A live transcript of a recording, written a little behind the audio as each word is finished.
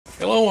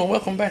Hello and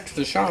welcome back to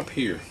the shop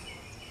here.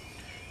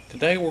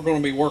 Today we're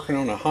going to be working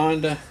on a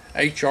Honda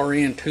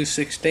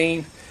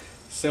HRN216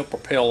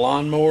 self-propel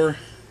lawnmower.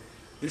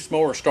 This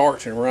mower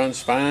starts and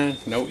runs fine,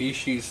 no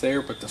issues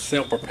there, but the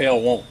self-propel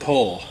won't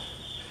pull.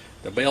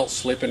 The belt's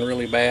slipping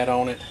really bad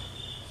on it.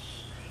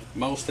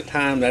 Most of the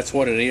time that's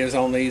what it is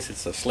on these,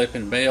 it's a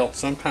slipping belt.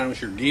 Sometimes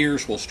your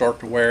gears will start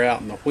to wear out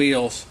in the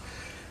wheels.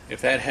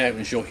 If that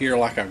happens, you'll hear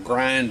like a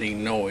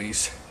grinding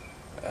noise.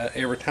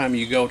 Every time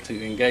you go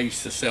to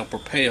engage the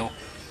self-propel,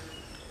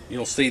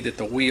 you'll see that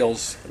the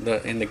wheels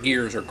and the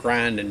gears are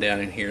grinding down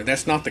in here.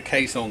 That's not the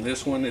case on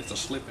this one. It's a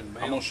slipping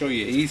belt. I'm going to show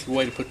you an easy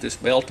way to put this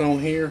belt on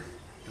here,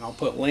 and I'll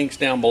put links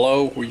down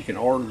below where you can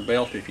order the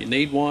belt if you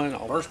need one.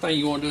 First thing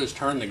you want to do is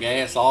turn the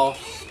gas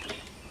off,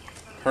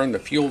 turn the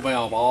fuel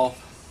valve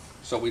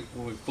off, so when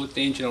we put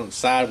the engine on the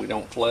side we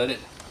don't flood it.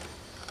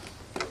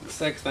 The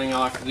second thing I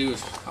like to do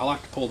is I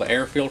like to pull the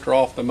air filter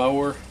off the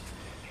mower.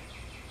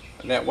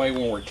 That way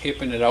when we're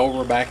tipping it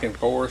over back and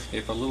forth,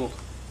 if a little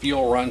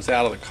fuel runs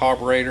out of the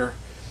carburetor,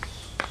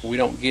 we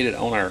don't get it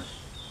on our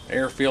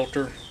air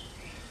filter.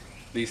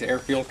 These air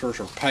filters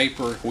are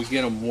paper. We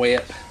get them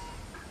wet.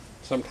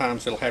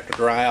 Sometimes it'll have to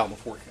dry out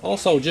before.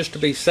 Also, just to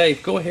be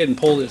safe, go ahead and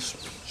pull this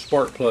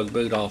spark plug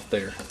boot off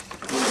there.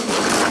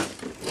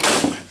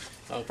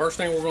 First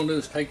thing we're going to do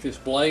is take this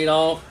blade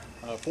off.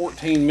 A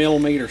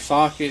 14mm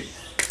socket.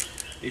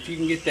 If you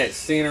can get that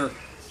center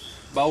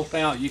bolt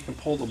out, you can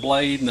pull the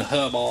blade and the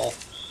hub all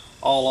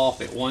off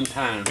at one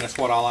time. That's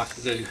what I like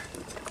to do.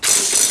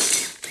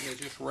 They're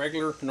just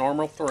regular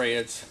normal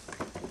threads.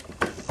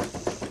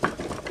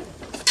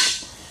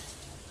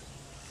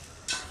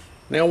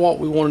 Now what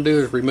we want to do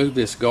is remove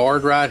this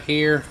guard right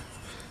here.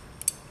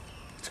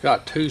 It's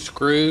got two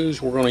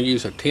screws. We're going to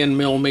use a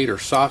 10mm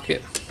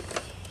socket.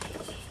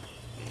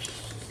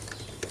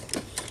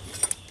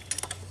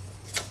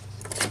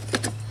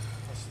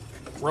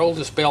 Roll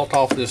this belt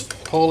off this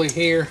pulley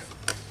here,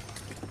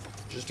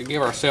 just to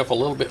give ourselves a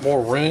little bit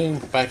more room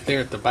back there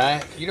at the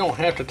back. You don't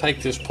have to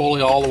take this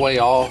pulley all the way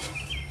off.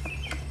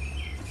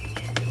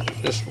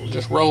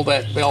 Just roll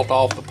that belt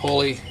off the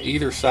pulley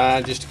either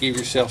side, just to give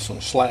yourself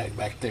some slack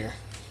back there.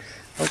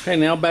 Okay,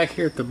 now back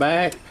here at the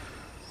back,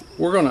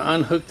 we're going to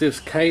unhook this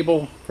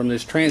cable from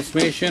this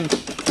transmission.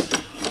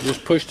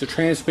 Just push the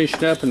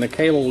transmission up and the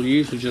cable will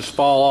usually just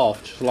fall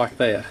off, just like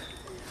that.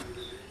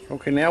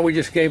 Okay, now we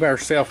just gave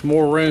ourselves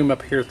more room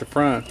up here at the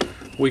front.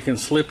 We can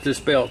slip this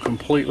belt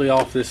completely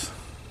off this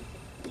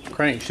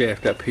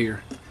crankshaft up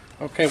here.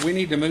 Okay, we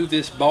need to move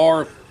this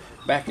bar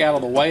back out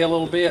of the way a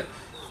little bit.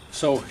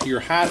 So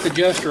your height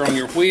adjuster on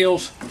your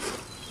wheels,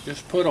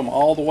 just put them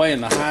all the way in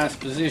the highest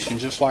position,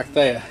 just like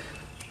that.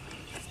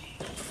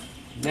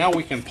 Now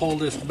we can pull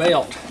this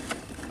belt.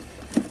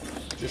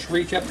 Just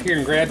reach up here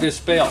and grab this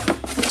belt.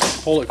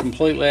 Pull it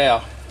completely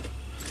out.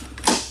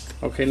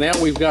 Okay, now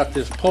we've got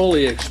this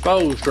pulley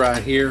exposed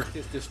right here.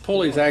 This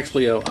pulley is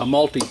actually a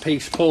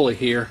multi-piece pulley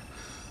here.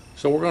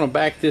 So we're going to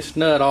back this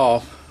nut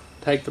off,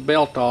 take the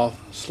belt off,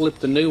 slip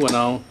the new one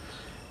on,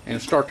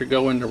 and start to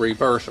go into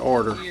reverse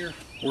order. Here,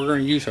 we're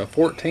going to use a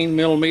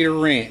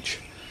 14mm wrench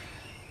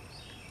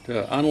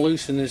to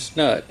unloosen this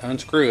nut,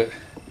 unscrew it.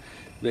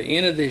 The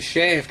end of this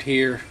shaft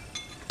here,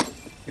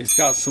 it's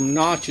got some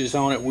notches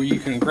on it where you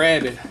can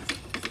grab it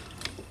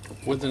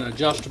with an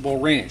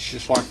adjustable wrench,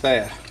 just like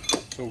that.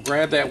 So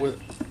grab that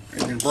with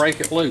and then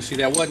break it loose. See,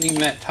 that wasn't even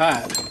that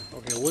tight.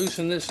 Okay,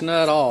 loosen this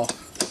nut off.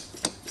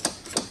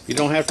 You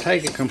don't have to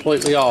take it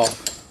completely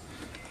off.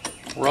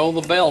 Roll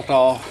the belt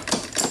off.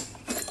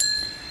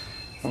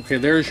 Okay,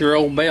 there's your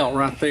old belt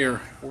right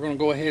there. We're going to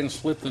go ahead and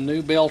slip the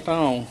new belt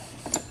on.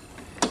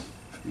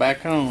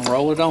 Back on.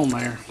 Roll it on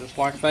there, just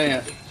like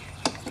that.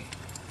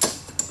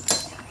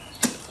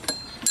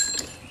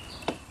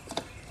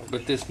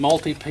 But this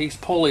multi-piece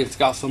pulley, it's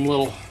got some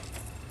little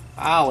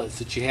eyelets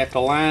that you have to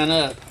line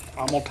up.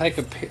 I'm going to take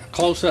a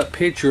close-up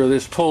picture of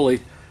this pulley.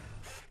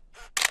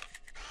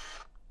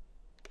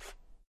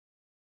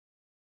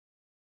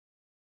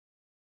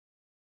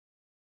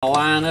 I'll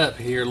line up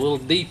here, a little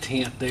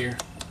detent there.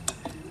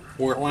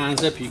 Where it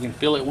lines up, you can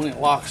feel it when it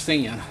locks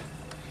in.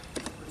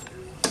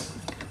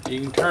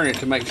 You can turn it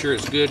to make sure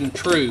it's good and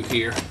true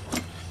here.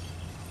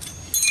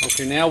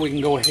 Okay, now we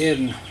can go ahead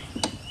and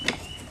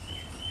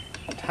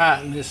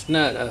tighten this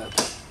nut up.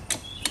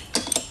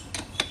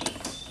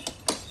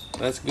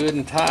 That's good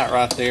and tight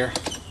right there.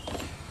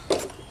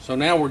 So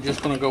now we're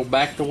just going to go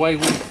back the way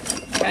we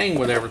came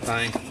with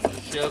everything.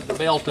 Shove the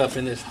belt up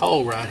in this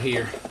hole right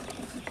here.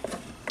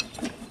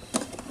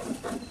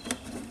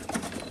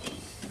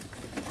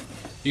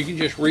 You can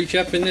just reach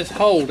up in this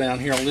hole down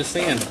here on this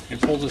end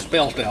and pull this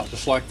belt out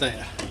just like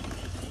that.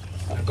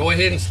 Now go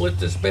ahead and slip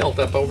this belt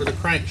up over the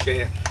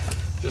crankshaft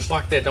just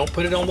like that. Don't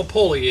put it on the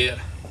pulley yet.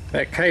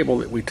 That cable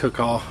that we took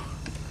off,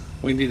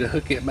 we need to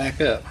hook it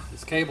back up.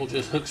 This cable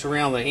just hooks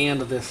around the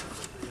end of this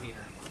here.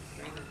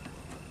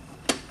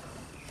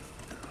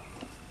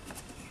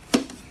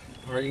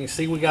 Alright, you can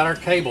see we got our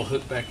cable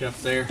hooked back up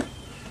there.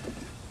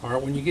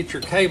 Alright, when you get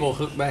your cable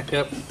hooked back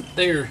up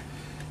there,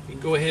 you can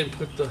go ahead and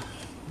put the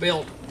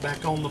belt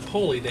back on the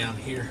pulley down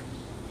here.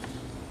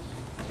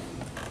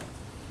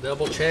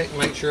 double check,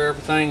 make sure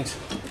everything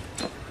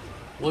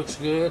looks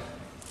good.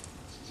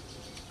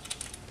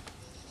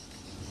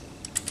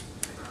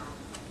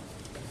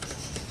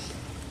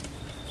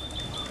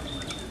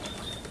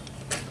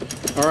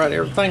 Alright,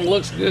 everything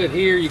looks good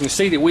here. You can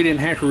see that we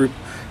didn't have to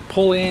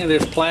pull any of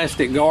this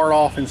plastic guard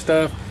off and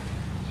stuff.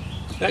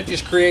 That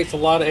just creates a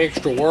lot of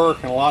extra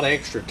work and a lot of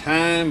extra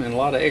time and a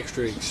lot of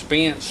extra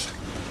expense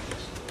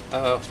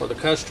for the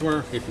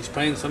customer if he's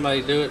paying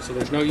somebody to do it. So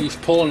there's no use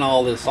pulling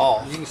all this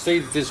off. You can see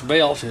that this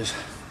belt is,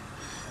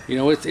 you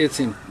know, it's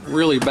in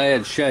really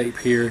bad shape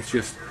here. It's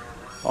just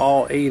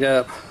all ate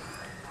up.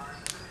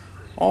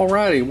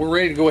 Alrighty, we're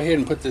ready to go ahead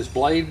and put this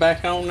blade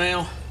back on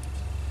now.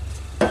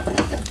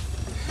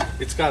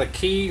 It's got a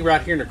key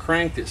right here in the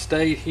crank that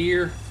stayed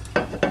here.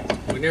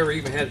 We never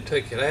even had to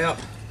take it out.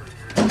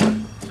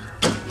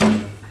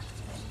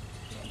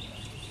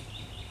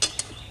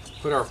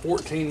 Put our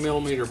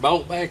 14mm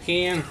bolt back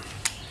in,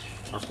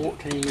 our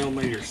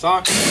 14mm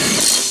socket.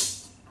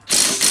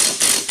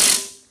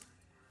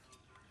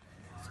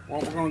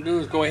 What we're going to do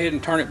is go ahead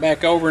and turn it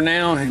back over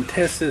now and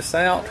test this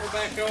out.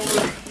 Back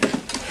over.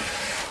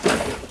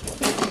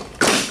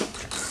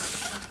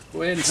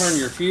 Go ahead and turn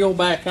your fuel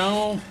back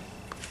on.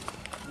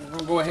 We're going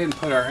to go ahead and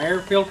put our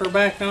air filter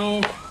back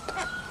on.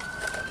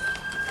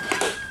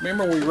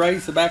 Remember, we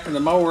raised the back of the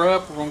mower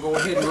up. We're going to go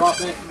ahead and drop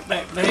that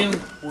back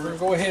down. We're going to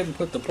go ahead and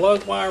put the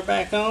plug wire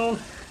back on.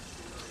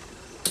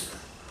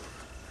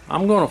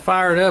 I'm going to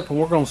fire it up and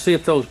we're going to see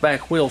if those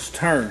back wheels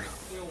turn.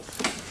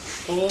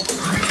 Pull.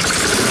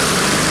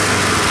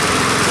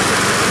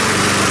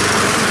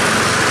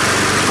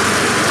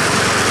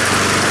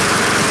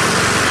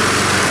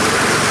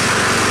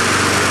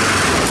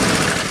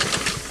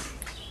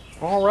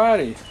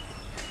 Alrighty.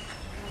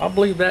 I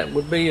believe that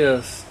would be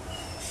a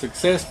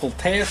successful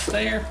test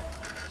there.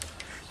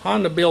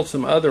 Honda built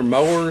some other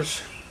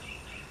mowers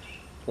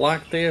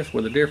like this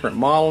with a different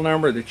model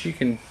number that you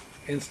can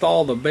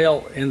install the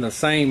belt in the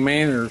same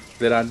manner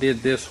that I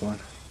did this one.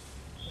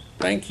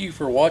 Thank you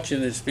for watching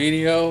this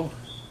video.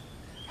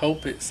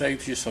 Hope it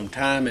saves you some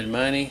time and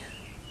money,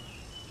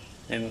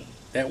 and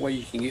that way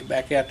you can get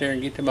back out there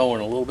and get to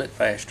mowing a little bit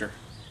faster.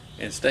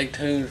 And stay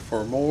tuned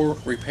for more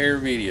repair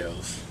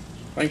videos.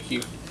 Thank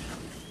you.